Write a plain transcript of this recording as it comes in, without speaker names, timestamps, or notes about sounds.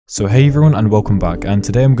So hey everyone and welcome back, and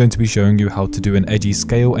today I'm going to be showing you how to do an edgy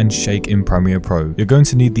scale and shake in Premiere Pro. You're going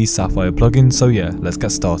to need the Sapphire plugin, so yeah, let's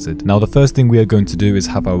get started. Now the first thing we are going to do is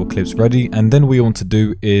have our clips ready, and then what we want to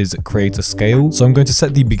do is create a scale. So I'm going to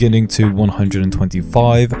set the beginning to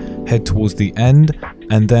 125, head towards the end,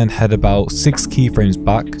 and then head about 6 keyframes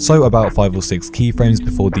back, so about 5 or 6 keyframes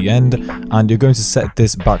before the end, and you're going to set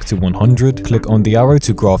this back to 100. Click on the arrow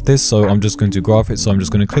to graph this, so I'm just going to graph it, so I'm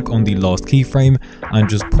just going to click on the last keyframe and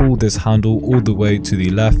just pull this handle all the way to the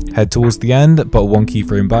left, head towards the end but 1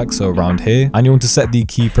 keyframe back, so around here, and you want to set the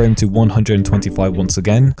keyframe to 125 once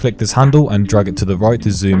again. Click this handle and drag it to the right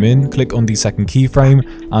to zoom in. Click on the second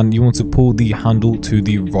keyframe and you want to pull the handle to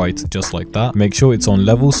the right just like that. Make sure it's on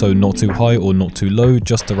level, so not too high or not too low,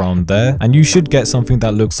 just around there, and you should get something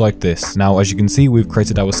that looks like this. Now as you can see, we've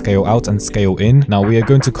created our scale out and scale in. Now we are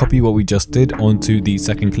going to copy what we just did onto the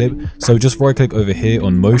second clip, so just right click over here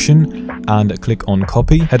on motion and click on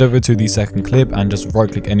copy, head over to the second clip and just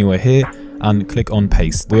right click anywhere here and click on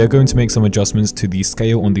paste. We are going to make some adjustments to the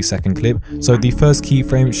scale on the second clip, so the first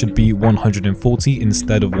keyframe should be 140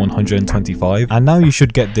 instead of 125, and now you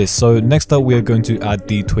should get this. So next up we are going to add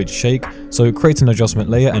the twitch shake, so create an adjustment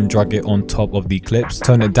layer and drag it on top of the clips,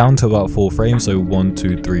 turn it down to about 4 frames, so 1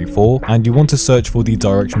 2 3 4, and you want to search for the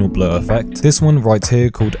directional blur effect, this one right here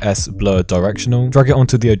called S blur directional. Drag it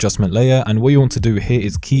onto the adjustment layer, and what you want to do here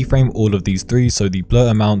is keyframe all of these 3, so the blur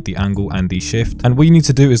amount, the angle and the shift, and what you need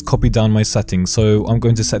to do is copy down my settings. So I'm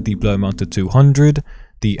going to set the blur amount to 200,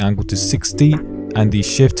 the angle to 60 and the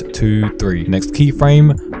shift to 3. Next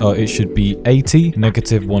keyframe, it should be 80,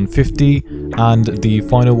 negative 150, and the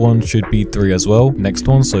final one should be 3 as well. Next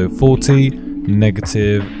one, so 40,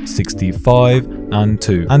 negative 65 and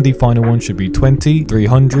 2, and the final one should be 20,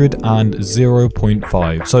 300 and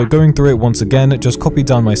 0.5. so going through it once again, just copy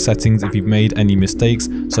down my settings if you've made any mistakes.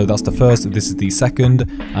 So that's the first, this is the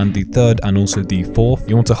second and the third and also the fourth.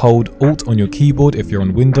 You want to hold Alt on your keyboard if you're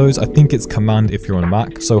on Windows. I think it's Command if you're on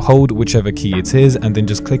Mac, so hold whichever key it is and then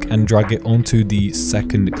just click and drag it onto the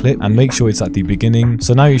second clip and make sure it's at the beginning.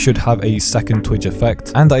 So now you should have a second twitch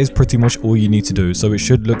effect, and that is pretty much all you need to do, so it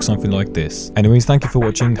should look something like this. Anyways, thank you for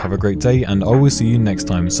watching, have a great day, and I will see you next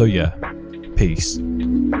time. So yeah, peace.